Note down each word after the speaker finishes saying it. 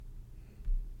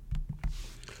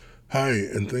Hi,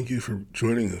 and thank you for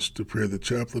joining us to pray the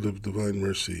Chaplet of Divine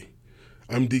Mercy.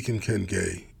 I'm Deacon Ken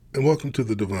Gay, and welcome to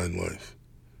the Divine Life.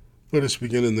 Let us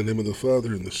begin in the name of the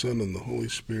Father, and the Son, and the Holy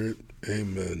Spirit.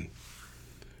 Amen.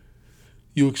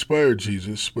 You expired,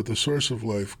 Jesus, but the source of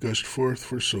life gushed forth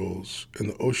for souls, and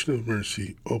the ocean of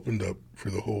mercy opened up for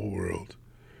the whole world.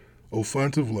 O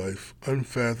fount of life,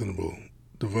 unfathomable,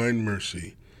 divine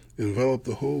mercy, envelop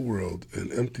the whole world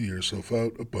and empty yourself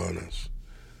out upon us.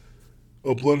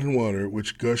 O blood and water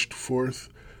which gushed forth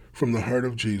from the heart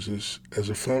of Jesus as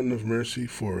a fountain of mercy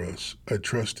for us, I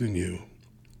trust in you.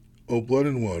 O blood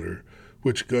and water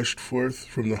which gushed forth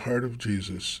from the heart of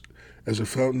Jesus as a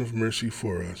fountain of mercy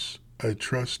for us, I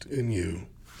trust in you.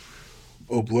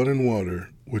 O blood and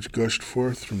water which gushed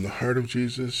forth from the heart of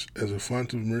Jesus as a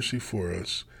fount of mercy for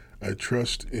us, I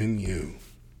trust in you.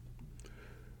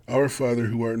 Our Father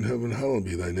who art in heaven, hallowed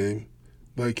be thy name.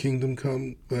 Thy kingdom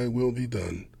come, thy will be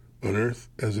done, on earth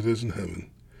as it is in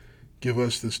heaven. Give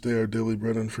us this day our daily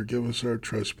bread, and forgive us our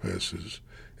trespasses,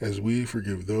 as we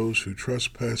forgive those who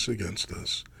trespass against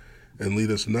us. And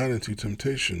lead us not into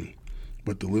temptation,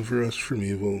 but deliver us from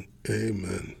evil.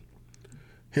 Amen.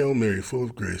 Hail Mary, full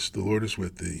of grace, the Lord is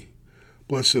with thee.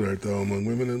 Blessed art thou among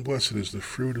women, and blessed is the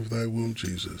fruit of thy womb,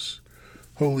 Jesus.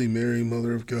 Holy Mary,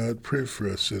 Mother of God, pray for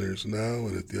us sinners now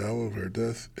and at the hour of our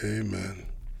death. Amen.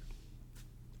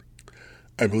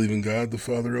 I believe in God, the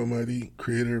Father Almighty,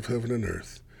 creator of heaven and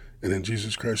earth, and in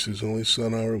Jesus Christ, his only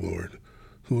Son, our Lord,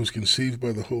 who was conceived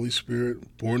by the Holy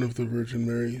Spirit, born of the Virgin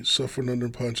Mary, suffered under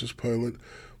Pontius Pilate,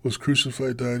 was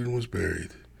crucified, died, and was buried.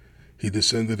 He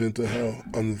descended into hell.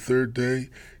 On the third day,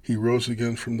 he rose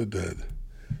again from the dead.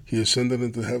 He ascended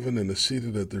into heaven and is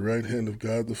seated at the right hand of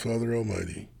God, the Father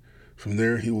Almighty. From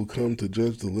there he will come to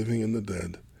judge the living and the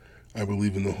dead. I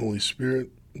believe in the Holy Spirit,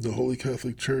 the Holy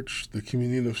Catholic Church, the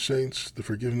communion of saints, the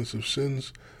forgiveness of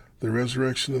sins, the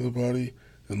resurrection of the body,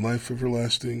 and life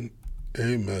everlasting.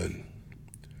 Amen.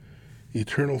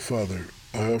 Eternal Father,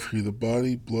 I offer you the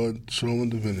body, blood, soul,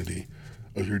 and divinity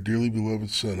of your dearly beloved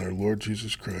Son, our Lord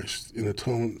Jesus Christ, in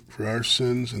atonement for our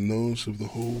sins and those of the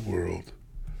whole world.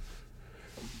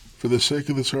 For the sake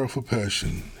of the sorrowful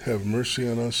passion, have mercy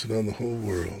on us and on the whole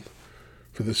world.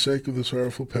 For the sake of the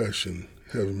sorrowful passion,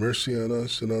 have mercy on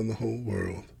us and on the whole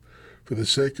world. For the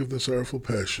sake of the sorrowful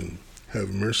passion, have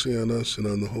mercy on us and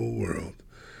on the whole world.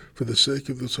 For the sake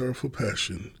of the sorrowful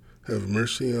passion, have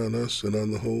mercy on us and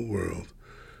on the whole world.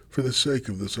 For the sake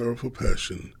of the sorrowful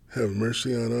passion, have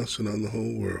mercy on us and on the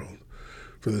whole world.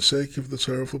 For the sake of the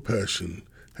sorrowful passion,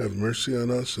 have mercy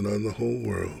on us and on the whole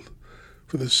world.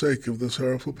 For the sake of the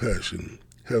sorrowful passion,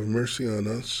 have mercy on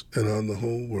us and on the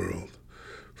whole world.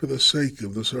 For the sake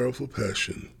of the sorrowful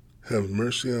passion, have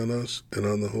mercy on us and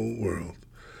on the whole world.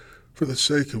 For the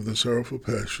sake of the sorrowful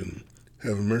passion,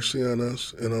 have mercy on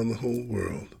us and on the whole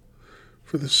world.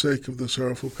 For the sake of the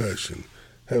sorrowful passion,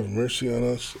 have mercy on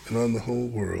us and on the whole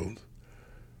world.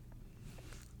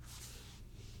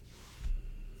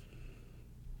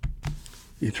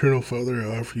 Eternal Father,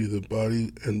 I offer you the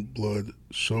body and blood,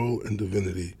 soul, and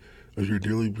divinity of your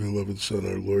dearly beloved Son,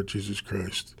 our Lord Jesus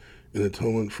Christ, in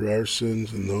atonement for our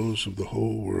sins and those of the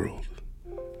whole world.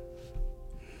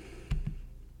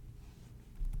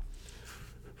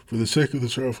 For the sake of the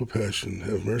sorrowful passion,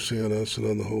 have mercy on us and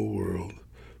on the whole world.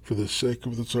 For the sake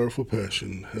of the sorrowful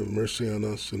passion, have mercy on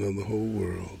us and on the whole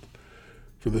world.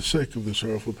 For the sake of the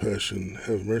sorrowful passion,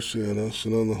 have mercy on us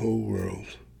and on the whole world.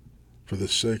 For the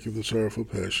sake of the sorrowful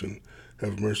passion,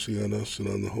 have mercy on us and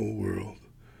on the whole world.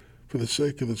 For the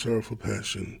sake of the sorrowful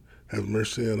passion, have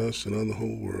mercy on us and on the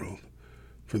whole world.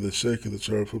 For the sake of the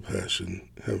sorrowful passion,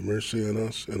 have mercy on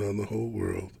us and on the whole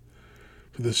world.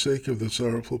 For the sake of the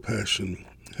sorrowful passion,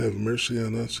 have mercy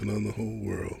on us and on the whole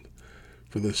world.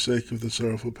 For the sake of the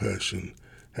sorrowful passion,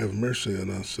 have mercy on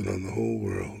us and on the whole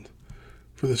world.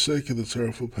 For the sake of the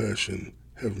sorrowful passion,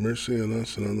 have mercy on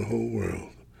us and on the whole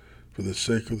world. For the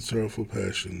sake of the sorrowful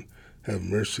passion, have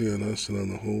mercy on us and on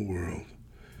the whole world.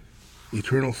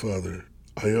 Eternal Father,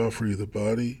 I offer you the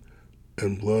body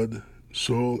and blood,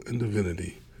 soul, and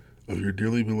divinity of your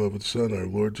dearly beloved Son, our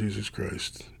Lord Jesus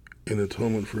Christ, in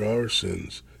atonement for our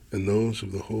sins and those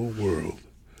of the whole world.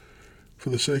 For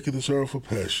the sake of the sorrowful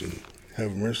passion,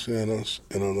 have mercy on us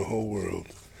and on the whole world.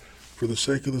 For the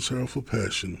sake of the sorrowful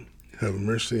passion, have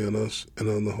mercy on us and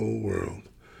on the whole world.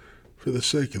 For the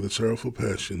sake of the sorrowful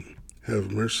passion,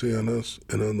 have mercy on us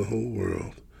and on the whole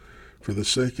world. For the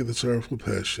sake of the sorrowful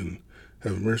passion,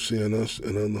 have mercy on us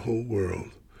and on the whole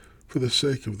world. For the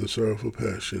sake of the sorrowful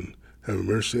passion, have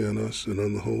mercy on us and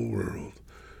on the whole world.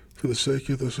 For the sake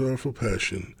of the sorrowful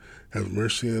passion, have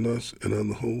mercy on us and on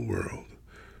the whole world.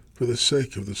 For the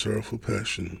sake of the sorrowful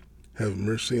passion, have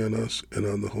mercy on us and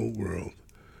on the whole world.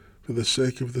 For the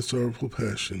sake of the sorrowful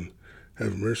passion,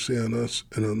 have mercy on us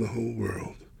and on the whole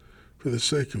world. For the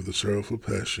sake of the sorrowful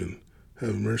passion,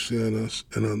 have mercy on us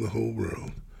and on the whole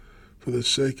world. For the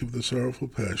sake of the sorrowful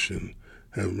passion,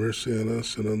 have mercy on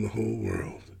us and on the whole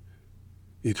world.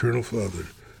 Eternal Father,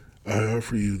 I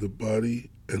offer you the body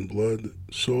and blood,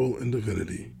 soul, and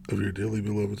divinity of your dearly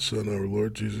beloved Son, our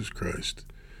Lord Jesus Christ,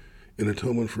 in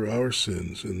atonement for our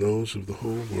sins and those of the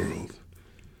whole world.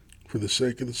 For the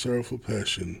sake of the sorrowful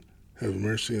passion, have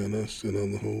mercy on us and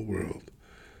on the whole world.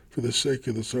 For the sake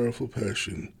of the sorrowful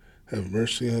passion, have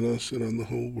mercy on us and on the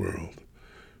whole world.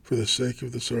 For the sake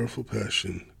of the sorrowful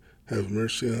passion, have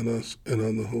mercy on us and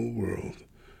on the whole world.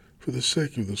 For the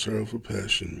sake of the sorrowful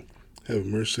passion, have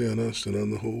mercy on us and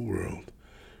on the whole world.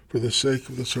 For the sake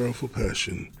of the sorrowful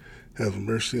passion, have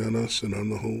mercy on us and on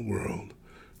the whole world.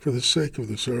 For the sake of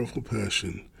the sorrowful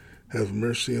passion, have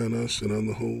mercy on us and on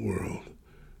the whole world.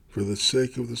 For the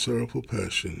sake of the sorrowful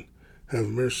passion, have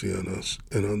mercy on us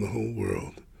and on the whole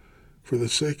world. For the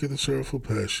sake of the sorrowful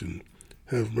passion,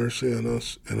 have mercy on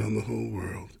us and on the whole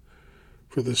world.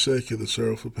 For the sake of the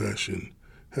sorrowful passion,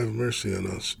 have mercy on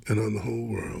us and on the whole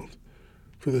world.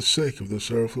 For the sake of the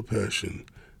sorrowful passion,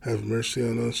 have mercy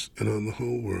on us and on the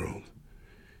whole world.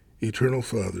 Eternal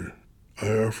Father, I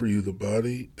offer you the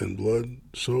body and blood,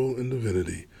 soul, and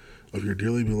divinity of your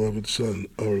dearly beloved Son,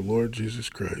 our Lord Jesus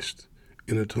Christ,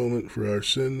 in atonement for our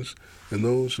sins and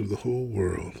those of the whole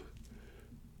world.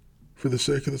 For the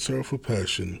sake of the sorrowful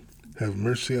passion, have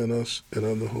mercy on us and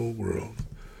on the whole world.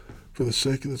 For the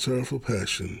sake of the sorrowful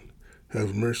passion,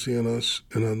 have mercy on us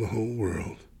and on the whole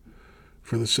world.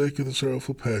 For the sake of the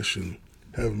sorrowful passion,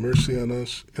 have mercy on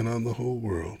us and on the whole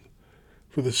world.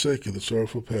 For the sake of the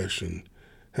sorrowful passion,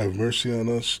 have mercy on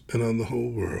us and on the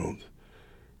whole world.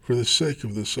 For the sake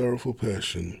of the sorrowful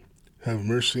passion, have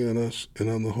mercy on us and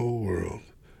on the whole world.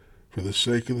 For the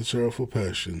sake of the sorrowful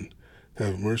passion,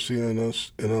 have mercy on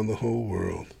us and on the whole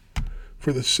world.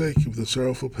 For the sake of the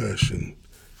sorrowful passion,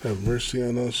 have mercy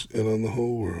on us and on the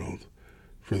whole world.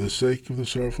 For the sake of the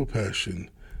sorrowful passion,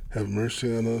 have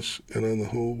mercy on us and on the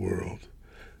whole world.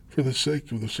 For the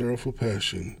sake of the sorrowful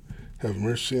passion, have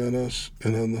mercy on us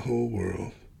and on the whole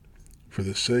world. For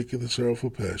the sake of the sorrowful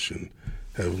passion,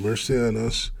 have mercy on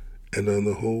us and on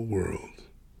the whole world.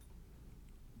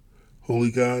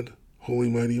 Holy God, Holy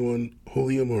Mighty One,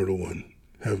 Holy Immortal One,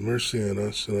 have mercy on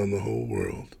us and on the whole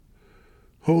world.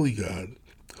 Holy God,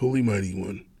 Holy Mighty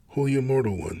One, Holy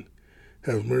Immortal One,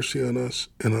 have mercy on us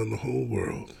and on the whole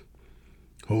world.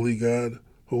 Holy God,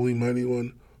 Holy Mighty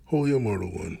One, Holy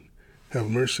Immortal One, have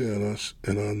mercy on us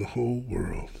and on the whole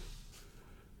world.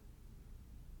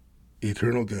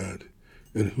 Eternal God,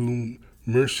 in whom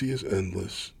mercy is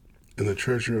endless and the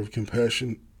treasure of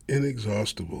compassion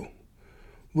inexhaustible,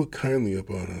 look kindly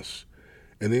upon us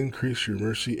and increase your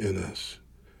mercy in us,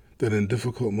 that in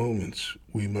difficult moments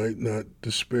we might not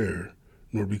despair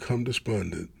nor become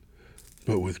despondent,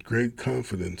 but with great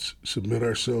confidence submit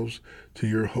ourselves to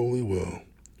your holy will,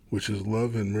 which is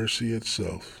love and mercy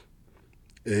itself.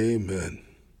 Amen.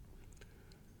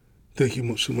 Thank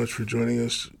you so much for joining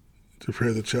us to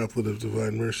pray the Chaplet of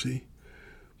Divine Mercy.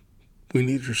 We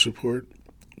need your support.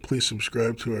 Please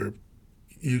subscribe to our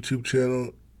YouTube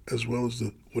channel as well as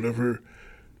whatever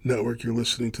network you're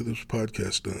listening to this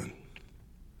podcast on.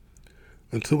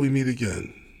 Until we meet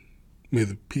again, may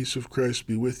the peace of Christ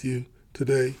be with you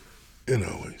today and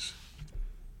always.